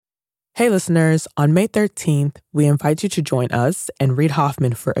Hey listeners, on May 13th, we invite you to join us and Reid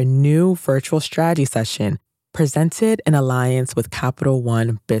Hoffman for a new virtual strategy session presented in alliance with Capital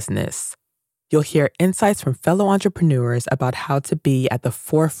One Business. You'll hear insights from fellow entrepreneurs about how to be at the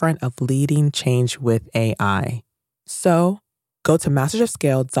forefront of leading change with AI. So, go to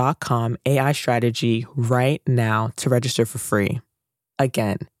mastersofscale.com AI strategy right now to register for free.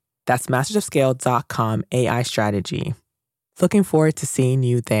 Again, that's mastersofscale.com AI strategy. Looking forward to seeing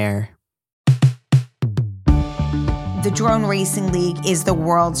you there. The Drone Racing League is the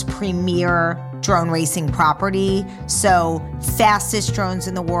world's premier drone racing property. So fastest drones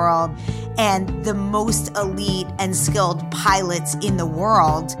in the world and the most elite and skilled pilots in the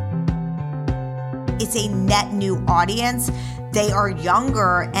world. It's a net new audience. They are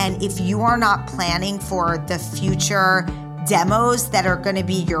younger, and if you are not planning for the future demos that are going to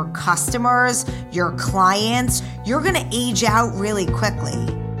be your customers, your clients, you're going to age out really quickly.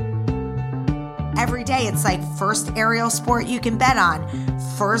 Every day, it's like first aerial sport you can bet on,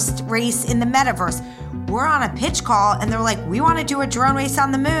 first race in the metaverse. We're on a pitch call and they're like, we want to do a drone race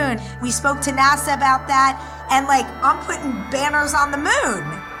on the moon. We spoke to NASA about that, and like, I'm putting banners on the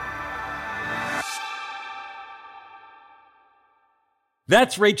moon.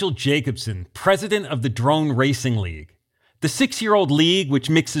 That's Rachel Jacobson, president of the Drone Racing League. The 6-year-old league, which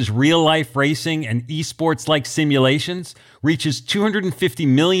mixes real-life racing and esports-like simulations, reaches 250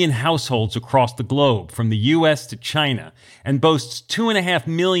 million households across the globe, from the US to China, and boasts 2.5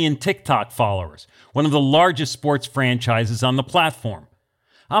 million TikTok followers, one of the largest sports franchises on the platform.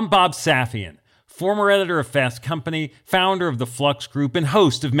 I'm Bob Safian, former editor of Fast Company, founder of the Flux Group, and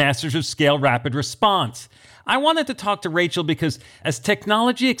host of Masters of Scale Rapid Response. I wanted to talk to Rachel because as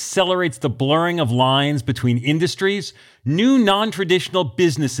technology accelerates the blurring of lines between industries, new non-traditional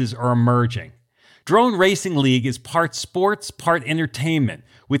businesses are emerging. Drone Racing League is part sports, part entertainment,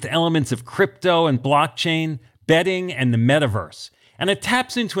 with elements of crypto and blockchain, betting, and the metaverse. And it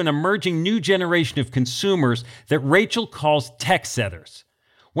taps into an emerging new generation of consumers that Rachel calls tech setters.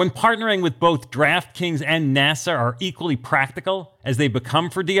 When partnering with both DraftKings and NASA are equally practical as they become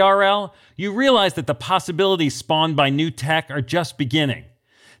for DRL, you realize that the possibilities spawned by new tech are just beginning.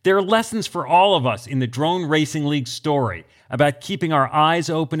 There are lessons for all of us in the Drone Racing League story about keeping our eyes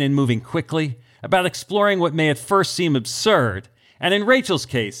open and moving quickly, about exploring what may at first seem absurd, and in Rachel's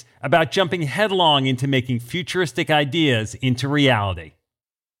case, about jumping headlong into making futuristic ideas into reality.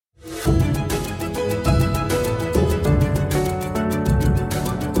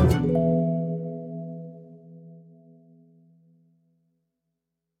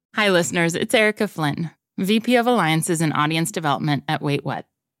 Hi, listeners. It's Erica Flynn, VP of Alliances and Audience Development at Wait What,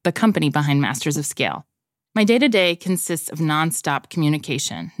 the company behind Masters of Scale. My day-to-day consists of nonstop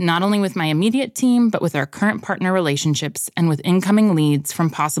communication, not only with my immediate team, but with our current partner relationships and with incoming leads from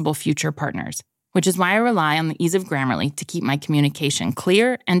possible future partners, which is why I rely on the ease of Grammarly to keep my communication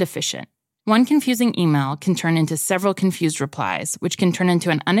clear and efficient. One confusing email can turn into several confused replies, which can turn into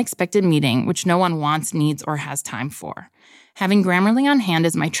an unexpected meeting which no one wants, needs, or has time for. Having Grammarly on hand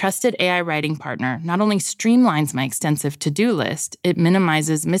as my trusted AI writing partner not only streamlines my extensive to-do list, it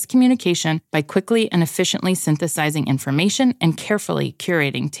minimizes miscommunication by quickly and efficiently synthesizing information and carefully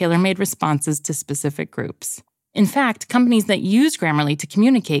curating tailor-made responses to specific groups. In fact, companies that use Grammarly to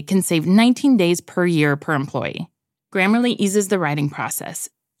communicate can save 19 days per year per employee. Grammarly eases the writing process.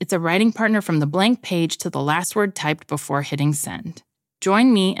 It's a writing partner from the blank page to the last word typed before hitting send.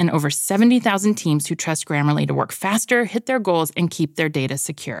 Join me and over 70,000 teams who trust Grammarly to work faster, hit their goals, and keep their data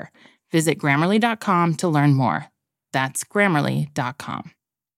secure. Visit Grammarly.com to learn more. That's Grammarly.com.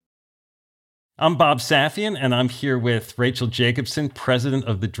 I'm Bob Safian, and I'm here with Rachel Jacobson, president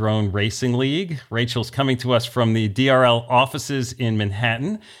of the Drone Racing League. Rachel's coming to us from the DRL offices in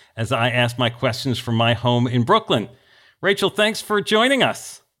Manhattan as I ask my questions from my home in Brooklyn. Rachel, thanks for joining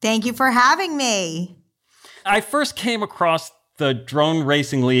us. Thank you for having me. I first came across the Drone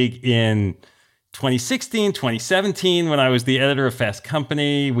Racing League in 2016, 2017, when I was the editor of Fast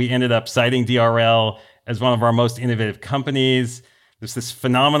Company. We ended up citing DRL as one of our most innovative companies. There's this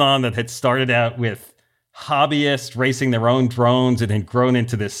phenomenon that had started out with hobbyists racing their own drones and had grown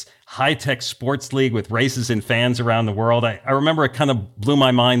into this high-tech sports league with races and fans around the world. I remember it kind of blew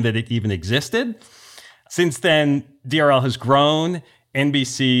my mind that it even existed. Since then, DRL has grown.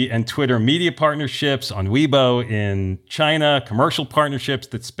 NBC and Twitter media partnerships on Weibo in China, commercial partnerships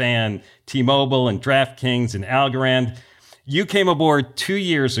that span T-Mobile and DraftKings and Algorand. You came aboard 2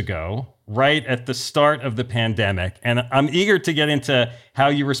 years ago, right at the start of the pandemic, and I'm eager to get into how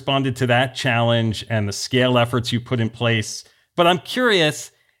you responded to that challenge and the scale efforts you put in place. But I'm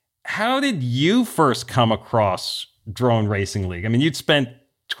curious, how did you first come across Drone Racing League? I mean, you'd spent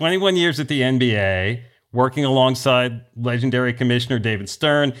 21 years at the NBA, working alongside legendary Commissioner David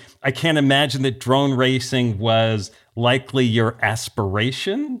Stern. I can't imagine that drone racing was likely your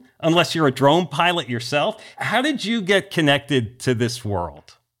aspiration, unless you're a drone pilot yourself. How did you get connected to this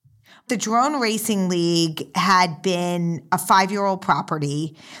world? The Drone Racing League had been a 5-year-old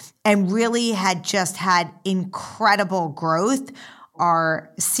property and really had just had incredible growth.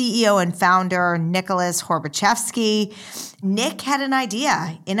 Our CEO and founder, Nicholas Horbachevsky, Nick had an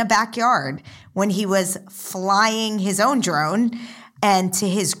idea in a backyard when he was flying his own drone. And to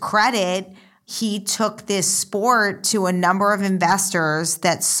his credit, he took this sport to a number of investors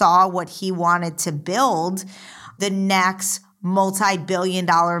that saw what he wanted to build, the next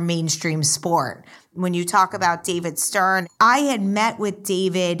multi-billion-dollar mainstream sport. When you talk about David Stern, I had met with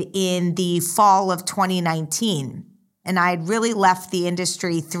David in the fall of 2019, and I had really left the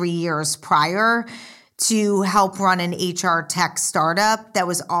industry 3 years prior to help run an HR tech startup that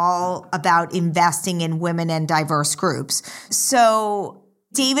was all about investing in women and diverse groups. So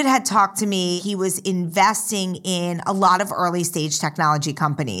David had talked to me. He was investing in a lot of early stage technology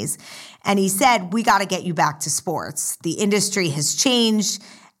companies. And he said, we got to get you back to sports. The industry has changed,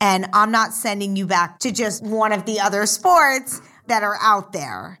 and I'm not sending you back to just one of the other sports that are out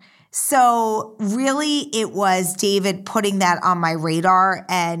there. So really, it was David putting that on my radar.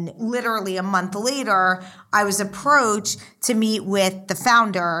 And literally a month later, I was approached to meet with the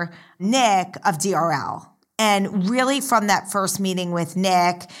founder, Nick, of DRL. And really from that first meeting with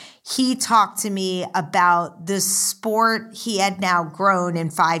Nick, he talked to me about the sport he had now grown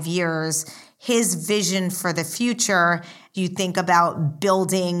in 5 years, his vision for the future. You think about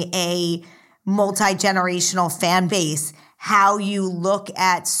building a multi-generational fan base, how you look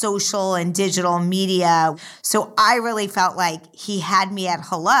at social and digital media. So I really felt like he had me at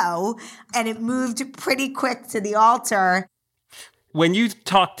hello, and it moved pretty quick to the altar. When you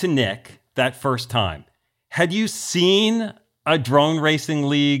talked to Nick that first time, had you seen a drone racing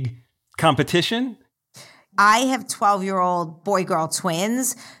league competition? I have 12-year-old boy-girl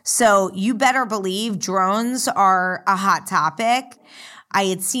twins, so you better believe drones are a hot topic. I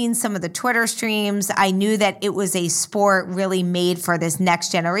had seen some of the Twitter streams. I knew that it was a sport really made for this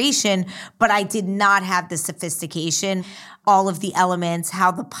next generation, but I did not have the sophistication, all of the elements,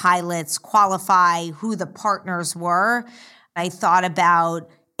 how the pilots qualify, who the partners were. I thought about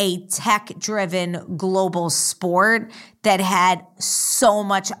a tech-driven global sport that had so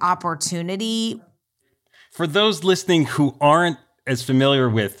much opportunity. For those listening who aren't as familiar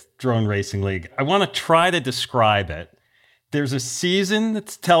with Drone Racing League, I want to try to describe it. There's a season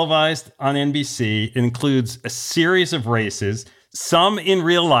that's televised on NBC. It includes a series of races, some in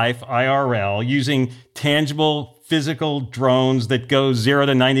real life, IRL, using tangible physical drones that go 0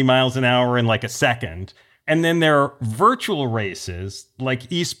 to 90 miles an hour in like a second. And then there are virtual races like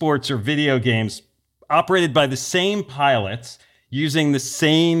esports or video games operated by the same pilots using the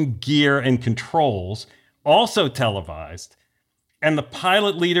same gear and controls, also televised. And the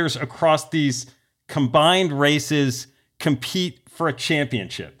pilot leaders across these combined races compete for a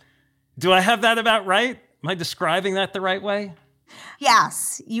championship. Do I have that about right? Am I describing that the right way?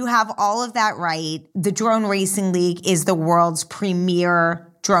 Yes, you have all of that right. The Drone Racing League is the world's premier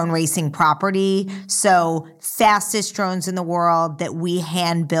drone racing property. So fastest drones in the world that we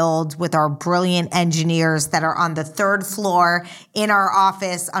hand build with our brilliant engineers that are on the 3rd floor in our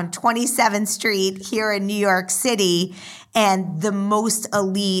office on 27th Street here in New York City. And the most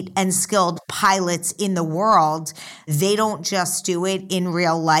elite and skilled pilots in the world, they don't just do it in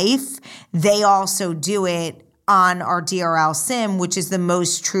real life. They also do it on our DRL Sim, which is the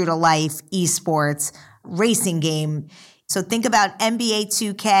most true to life esports racing game. So think about NBA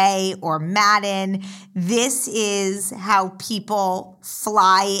 2K or Madden. This is how people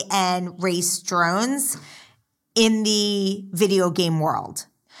fly and race drones in the video game world.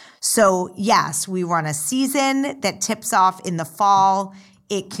 So yes, we run a season that tips off in the fall.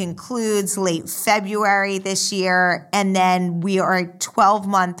 It concludes late February this year. And then we are a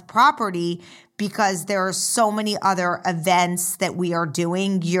 12-month property because there are so many other events that we are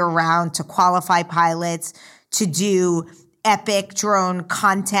doing year-round to qualify pilots, to do epic drone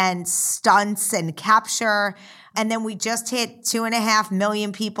content, stunts, and capture. And then we just hit 2.5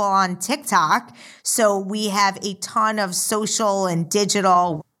 million people on TikTok. So we have a ton of social and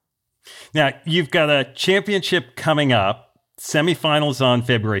digital. Now, you've got a championship coming up, semifinals on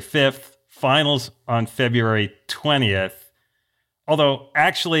February 5th, finals on February 20th. Although,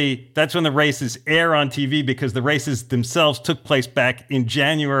 actually, that's when the races air on TV because the races themselves took place back in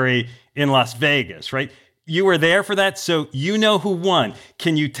January in Las Vegas, right? You were there for that, so you know who won.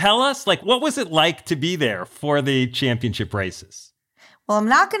 Can you tell us, what was it like to be there for the championship races? Well, I'm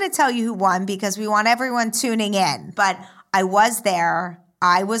not going to tell you who won because we want everyone tuning in, but I was there.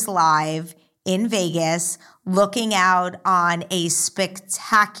 I was live in Vegas looking out on a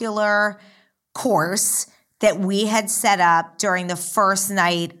spectacular course that we had set up during the first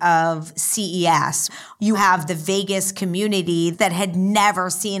night of CES. You have the Vegas community that had never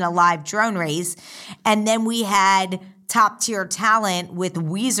seen a live drone race. And then we had top-tier talent with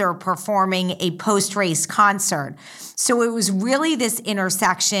Weezer performing a post-race concert. So it was really this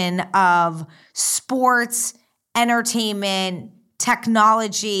intersection of sports, entertainment,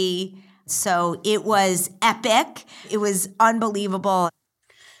 technology. So it was epic. It was unbelievable.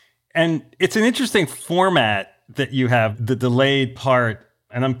 And it's an interesting format that you have, the delayed part.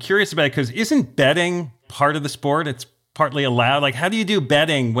 And I'm curious about it because isn't betting part of the sport? It's partly allowed. Like, how do you do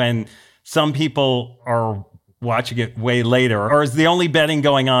betting when some people are watching it way later? Or is the only betting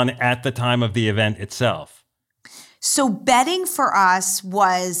going on at the time of the event itself? So betting for us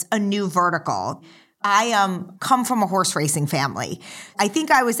was a new vertical. I come from a horse racing family. I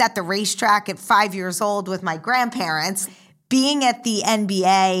think I was at the racetrack at 5 years old with my grandparents. Being at the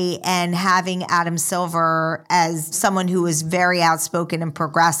NBA and having Adam Silver as someone who was very outspoken and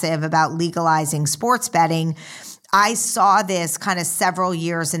progressive about legalizing sports betting, I saw this kind of several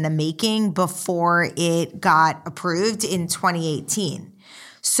years in the making before it got approved in 2018.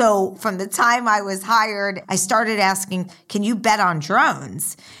 So from the time I was hired, I started asking, can you bet on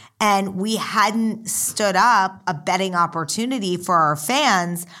drones? And we hadn't stood up a betting opportunity for our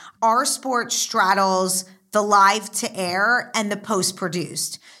fans. Our sport straddles the live to air and the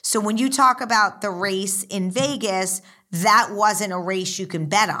post-produced. So when you talk about the race in Vegas, that wasn't a race you can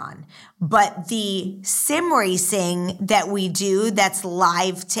bet on. But the sim racing that we do that's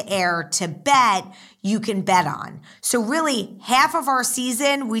live to air to bet, you can bet on. So really, half of our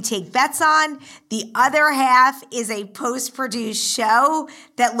season we take bets on. The other half is a post-produced show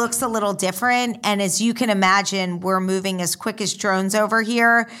that looks a little different. And as you can imagine, we're moving as quick as drones over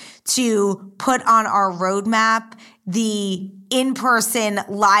here to put on our roadmap the in-person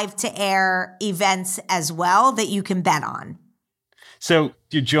live-to-air events as well that you can bet on. So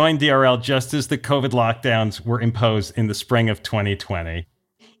you joined DRL just as the COVID lockdowns were imposed in the spring of 2020.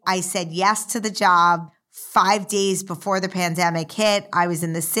 I said yes to the job 5 days before the pandemic hit. I was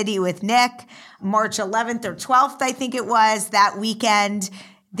in the city with Nick. March 11th or 12th, I think it was, that weekend.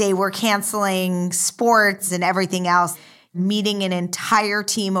 They were canceling sports and everything else, meeting an entire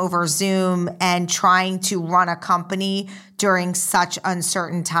team over Zoom and trying to run a company during such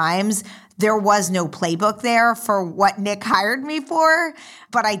uncertain times. There was no playbook there for what Nick hired me for,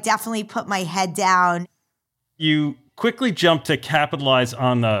 but I definitely put my head down. You quickly jumped to capitalize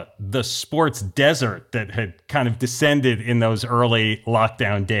on the sports desert that had kind of descended in those early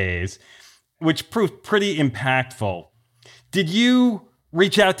lockdown days, which proved pretty impactful. Did you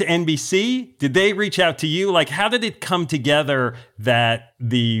reach out to NBC? Did they reach out to you? Like, how did it come together that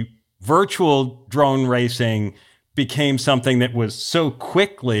the virtual drone racing became something that was so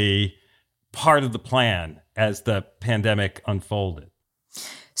quickly part of the plan as the pandemic unfolded?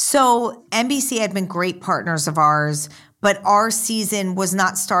 So NBC had been great partners of ours, but our season was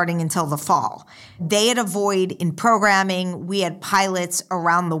not starting until the fall. They had a void in programming. We had pilots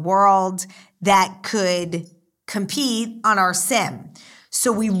around the world that could compete on our sim.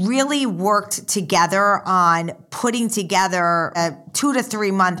 So we really worked together on putting together a 2 to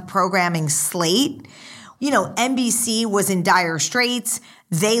 3 month programming slate. You know, NBC was in dire straits.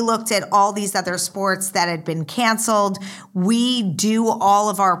 They looked at all these other sports that had been canceled. We do all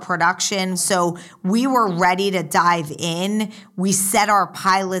of our production, so we were ready to dive in. We set our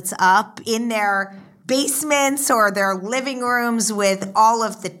pilots up in their basements or their living rooms with all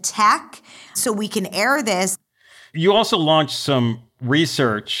of the tech so we can air this. You also launched some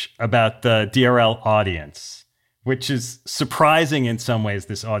research about the DRL audience, which is surprising in some ways,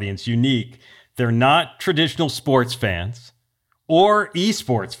 this audience, unique. They're not traditional sports fans or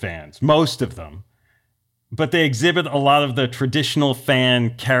esports fans, most of them, but they exhibit a lot of the traditional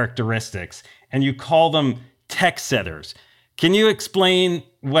fan characteristics, and you call them tech setters. Can you explain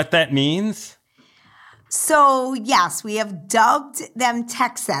what that means? So yes, we have dubbed them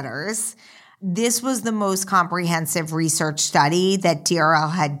tech setters. This was the most comprehensive research study that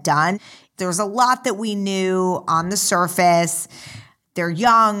DRL had done. There's a lot that we knew on the surface. They're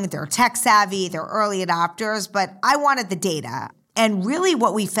young, they're tech savvy, they're early adopters, but I wanted the data. And really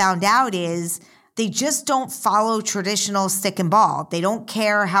what we found out is they just don't follow traditional stick and ball. They don't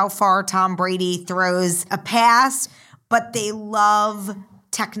care how far Tom Brady throws a pass, but they love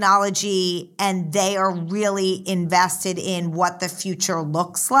technology and they are really invested in what the future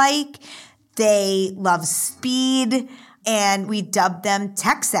looks like. They love speed. And we dubbed them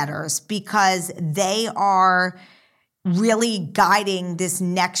tech setters because they are really guiding this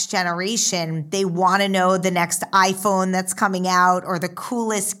next generation. They want to know the next iPhone that's coming out or the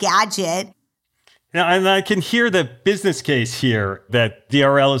coolest gadget. Now, and I can hear the business case here that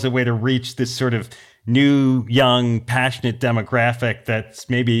DRL is a way to reach this sort of new, young, passionate demographic that's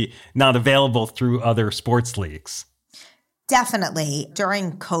maybe not available through other sports leagues. Definitely.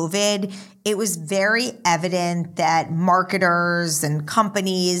 During COVID, it was very evident that marketers and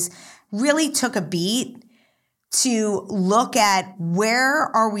companies really took a beat to look at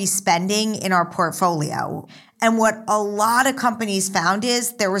where are we spending in our portfolio. And what a lot of companies found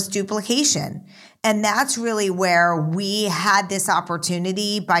is there was duplication. And that's really where we had this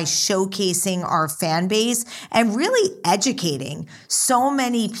opportunity by showcasing our fan base and really educating so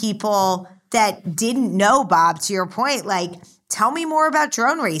many people that didn't know, Bob, to your point, like, tell me more about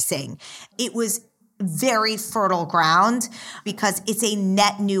drone racing. It was very fertile ground because it's a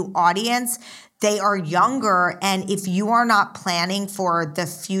net new audience. They are younger. And if you are not planning for the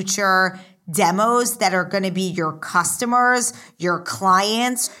future demos that are going to be your customers, your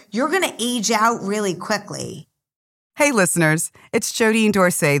clients, you're going to age out really quickly. Hey, listeners. It's Jodine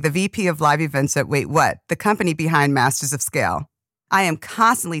Dorsey, the VP of Live Events at Wait What, the company behind Masters of Scale. I am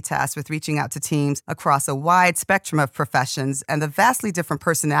constantly tasked with reaching out to teams across a wide spectrum of professions and the vastly different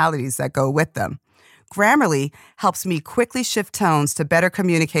personalities that go with them. Grammarly helps me quickly shift tones to better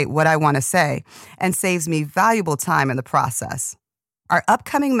communicate what I want to say and saves me valuable time in the process. Our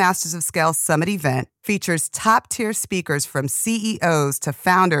upcoming Masters of Scale Summit event features top-tier speakers from CEOs to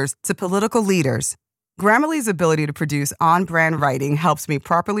founders to political leaders. Grammarly's ability to produce on-brand writing helps me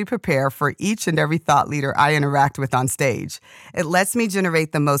properly prepare for each and every thought leader I interact with on stage. It lets me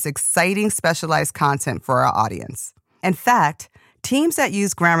generate the most exciting specialized content for our audience. In fact, teams that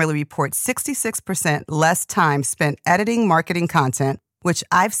use Grammarly report 66% less time spent editing marketing content, which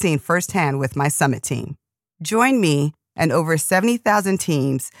I've seen firsthand with my Summit team. Join me and over 70,000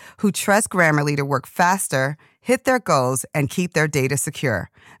 teams who trust Grammarly to work faster, hit their goals, and keep their data secure.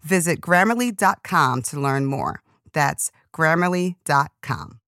 Visit Grammarly.com to learn more. That's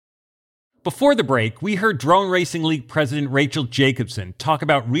Grammarly.com. Before the break, we heard Drone Racing League President Rachel Jacobson talk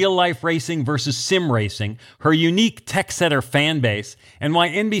about real-life racing versus sim racing, her unique tech-setter fan base, and why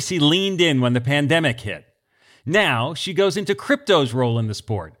NBC leaned in when the pandemic hit. Now, she goes into crypto's role in the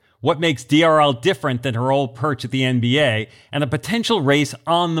sport, what makes DRL different than her old perch at the NBA, and a potential race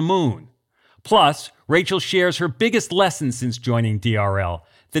on the moon. Plus, Rachel shares her biggest lesson since joining DRL,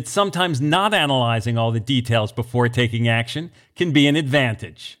 that sometimes not analyzing all the details before taking action can be an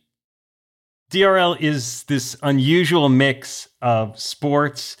advantage. DRL is this unusual mix of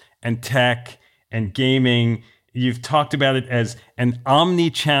sports and tech and gaming. You've talked about it as an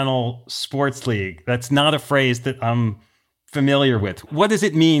omni-channel sports league. That's not a phrase that I'm familiar with. What does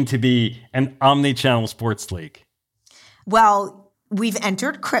it mean to be an omni-channel sports league? Well, we've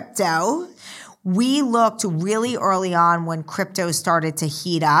entered crypto. We looked really early on when crypto started to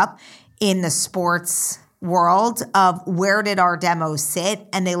heat up in the sports world of where did our demos sit,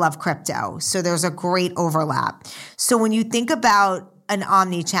 and they love crypto. So there's a great overlap. So when you think about an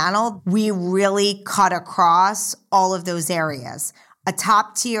omni-channel, we really cut across all of those areas. A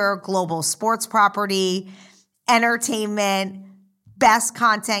top-tier global sports property, entertainment, best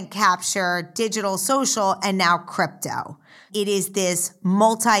content capture, digital, social, and now crypto. It is this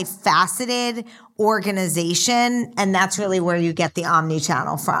multifaceted organization, and that's really where you get the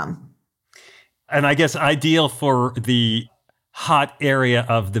omni-channel from. And I guess ideal for the hot area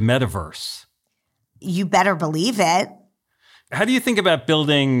of the metaverse. You better believe it. How do you think about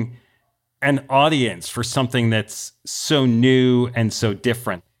building an audience for something that's so new and so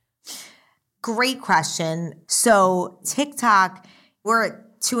different? Great question. So TikTok, we're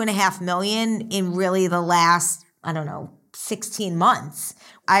at 2.5 million in really the last, 16 months.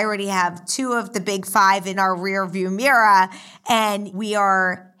 I already have 2 of the big 5 in our rear view mirror, and we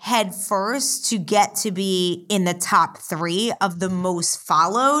are head first to get to be in the top 3 of the most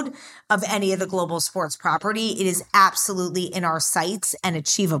followed of any of the global sports property. It is absolutely in our sights and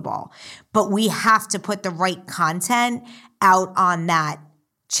achievable, but we have to put the right content out on that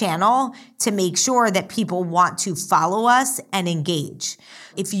channel to make sure that people want to follow us and engage.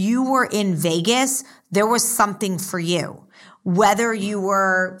 If you were in Vegas, there was something for you. Whether you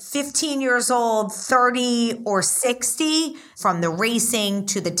were 15 years old, 30, or 60, from the racing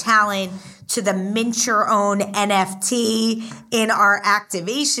to the talent to the mint your own NFT in our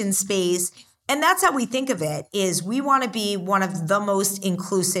activation space, And that's how we think of it, is we want to be one of the most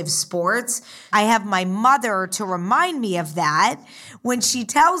inclusive sports. I have my mother to remind me of that. When she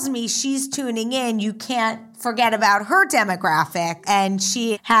tells me she's tuning in, you can't forget about her demographic. And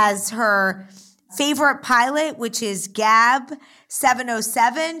she has her favorite pilot, which is Gab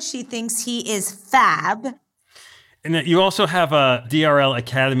 707. She thinks he is fab. And you also have a DRL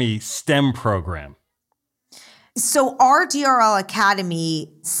Academy STEM program. So our DRL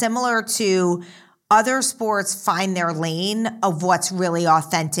Academy, similar to other sports, find their lane of what's really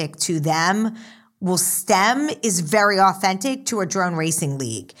authentic to them. Well, STEM is very authentic to a drone racing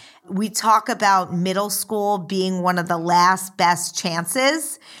league. We talk about middle school being one of the last best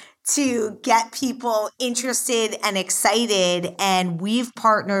chances to get people interested and excited. And we've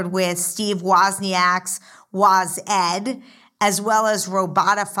partnered with Steve Wozniak's WozEd, as well as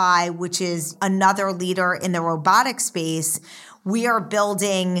Robotify, which is another leader in the robotic space. We are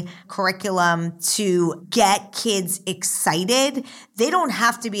building curriculum to get kids excited. They don't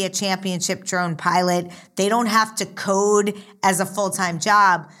have to be a championship drone pilot. They don't have to code as a full-time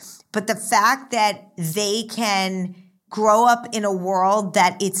job. But the fact that they can grow up in a world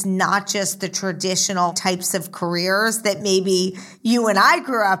that it's not just the traditional types of careers that maybe you and I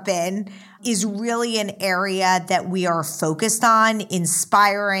grew up in is really an area that we are focused on,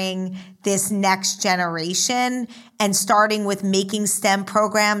 inspiring this next generation and starting with making STEM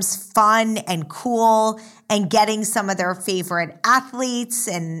programs fun and cool and getting some of their favorite athletes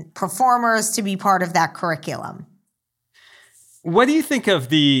and performers to be part of that curriculum. What do you think of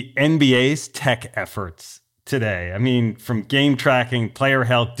the NBA's tech efforts today? I mean, from game tracking, player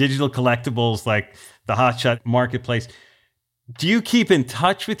health, digital collectibles like the Hotshot Marketplace. Do you keep in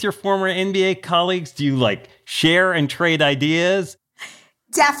touch with your former NBA colleagues? Do you share and trade ideas?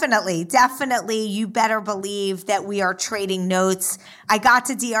 Definitely. You better believe that we are trading notes. I got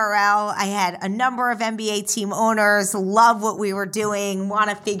to DRL. I had a number of NBA team owners love what we were doing, want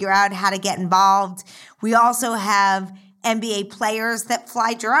to figure out how to get involved. We also have NBA players that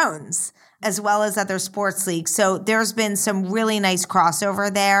fly drones, as well as other sports leagues. So there's been some really nice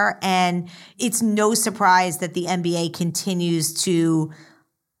crossover there. And it's no surprise that the NBA continues to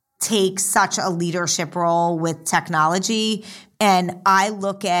take such a leadership role with technology. And I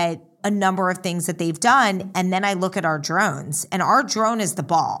look at a number of things that they've done, and then I look at our drones. And our drone is the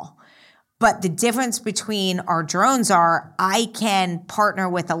ball. But the difference between our drones are I can partner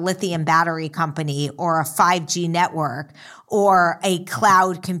with a lithium battery company or a 5G network or a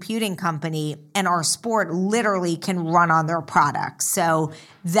cloud computing company, and our sport literally can run on their products. So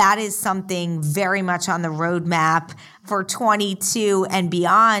that is something very much on the roadmap for 22 and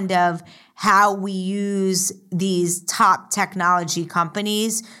beyond of how we use these top technology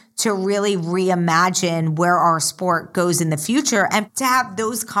companies to really reimagine where our sport goes in the future and to have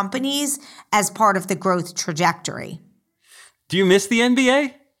those companies as part of the growth trajectory. Do you miss the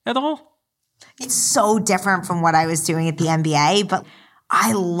NBA at all? It's so different from what I was doing at the NBA, but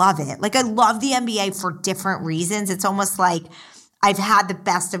I love it. I love the NBA for different reasons. It's almost like I've had the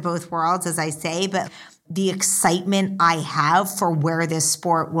best of both worlds, as I say, but the excitement I have for where this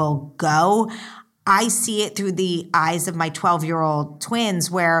sport will go, I see it through the eyes of my 12-year-old twins,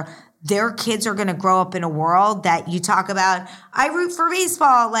 where their kids are going to grow up in a world that you talk about, I root for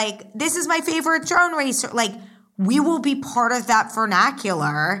baseball, this is my favorite drone racer. We will be part of that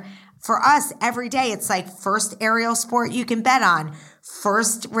vernacular. For us, every day, it's first aerial sport you can bet on,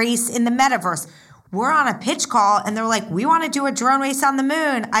 first race in the metaverse. We're on a pitch call and they're like, we want to do a drone race on the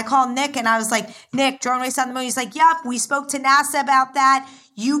moon. I called Nick and I was like, Nick, drone race on the moon. He's like, yep, we spoke to NASA about that.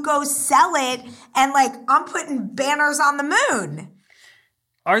 You go sell it. And I'm putting banners on the moon.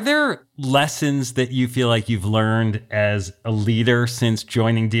 Are there lessons that you feel like you've learned as a leader since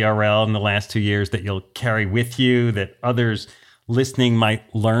joining DRL in the last 2 years that you'll carry with you that others listening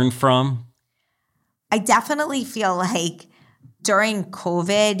might learn from? I definitely feel like during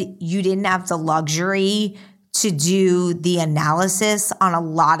COVID, you didn't have the luxury to do the analysis on a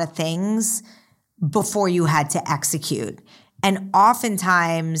lot of things before you had to execute. And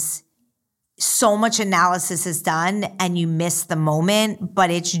oftentimes, so much analysis is done and you miss the moment,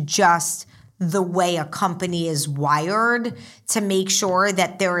 but it's just the way a company is wired to make sure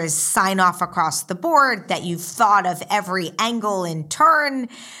that there is sign off across the board, that you've thought of every angle and turn.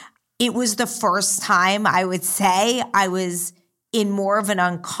 It was the first time I would say I was in more of an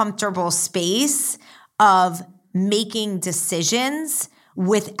uncomfortable space of making decisions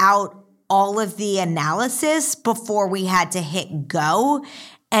without all of the analysis before we had to hit go.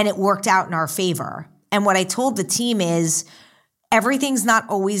 And it worked out in our favor. And what I told the team is, everything's not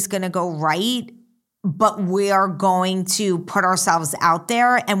always going to go right but we are going to put ourselves out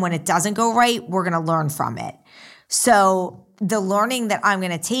there. And when it doesn't go right, we're going to learn from it. So the learning that I'm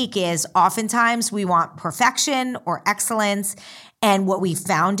going to take is oftentimes we want perfection or excellence. And what we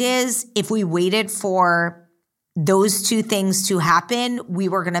found is if we waited for those two things to happen, we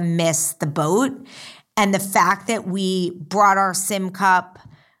were going to miss the boat. And the fact that we brought our Sim Cup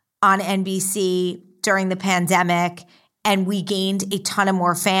on NBC during the pandemic and we gained a ton of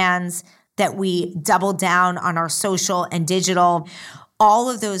more fans, that we doubled down on our social and digital, all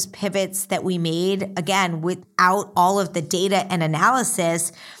of those pivots that we made, again, without all of the data and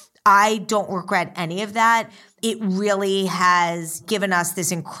analysis, I don't regret any of that. It really has given us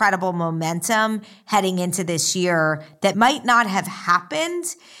this incredible momentum heading into this year that might not have happened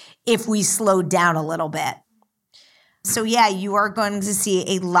if we slowed down a little bit. So yeah, you are going to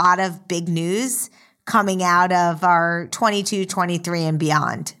see a lot of big news coming out of our 22, 23 and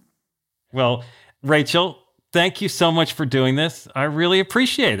beyond. Well, Rachel, thank you so much for doing this. I really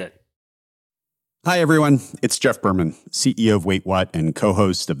appreciate it. Hi, everyone. It's Jeff Berman, CEO of Wait What and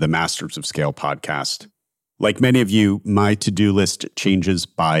co-host of the Masters of Scale podcast. Like many of you, my to-do list changes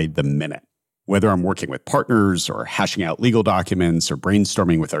by the minute. Whether I'm working with partners or hashing out legal documents or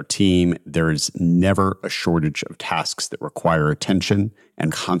brainstorming with our team, there is never a shortage of tasks that require attention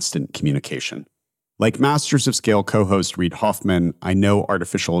and constant communication. Like Masters of Scale co-host Reid Hoffman, I know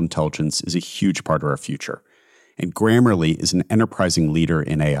artificial intelligence is a huge part of our future, and Grammarly is an enterprising leader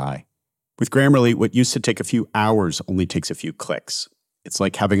in AI. With Grammarly, what used to take a few hours only takes a few clicks. It's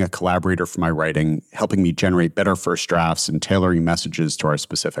like having a collaborator for my writing, helping me generate better first drafts and tailoring messages to our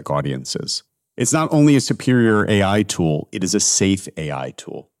specific audiences. It's not only a superior AI tool, it is a safe AI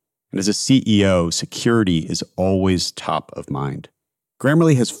tool. And as a CEO, security is always top of mind.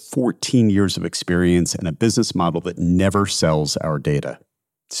 Grammarly has 14 years of experience and a business model that never sells our data.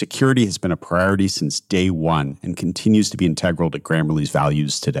 Security has been a priority since day one and continues to be integral to Grammarly's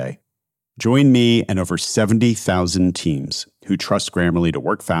values today. Join me and over 70,000 teams who trust Grammarly to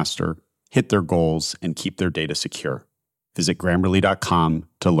work faster, hit their goals, and keep their data secure. Visit Grammarly.com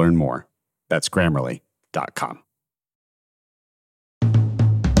to learn more. That's Grammarly.com.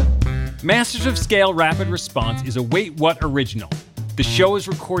 Masters of Scale Rapid Response is a Wait What original. The show is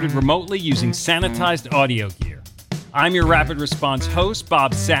recorded remotely using sanitized audio gear. I'm your Rapid Response host,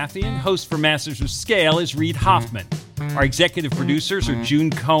 Bob Safian. Host for Masters of Scale is Reid Hoffman. Our executive producers are June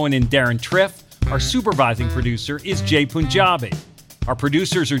Cohen and Darren Triff. Our supervising producer is Jay Punjabi. Our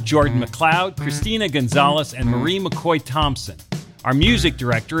producers are Jordan McLeod, Christina Gonzalez, and Marie McCoy Thompson. Our music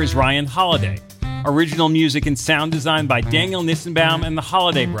director is Ryan Holiday. Original music and sound design by Daniel Nissenbaum and the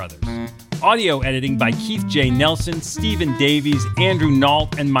Holiday Brothers. Audio editing by Keith J. Nelson, Stephen Davies, Andrew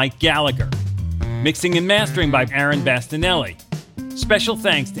Nault, and Mike Gallagher. Mixing and mastering by Aaron Bastinelli. Special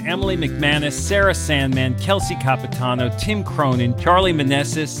thanks to Emily McManus, Sarah Sandman, Kelsey Capitano, Tim Cronin, Charlie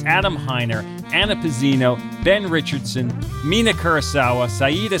Meneses, Adam Heiner, Anna Pizzino, Ben Richardson, Mina Kurosawa,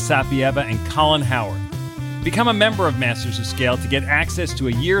 Saida Sapieva, and Colin Howard. Become a member of Masters of Scale to get access to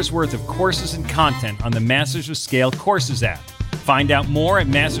a year's worth of courses and content on the Masters of Scale Courses app. Find out more at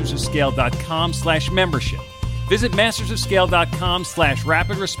mastersofscale.com/membership. Visit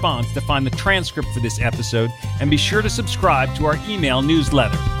mastersofscale.com/rapid response to find the transcript for this episode, and be sure to subscribe to our email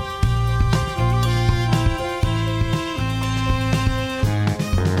newsletter.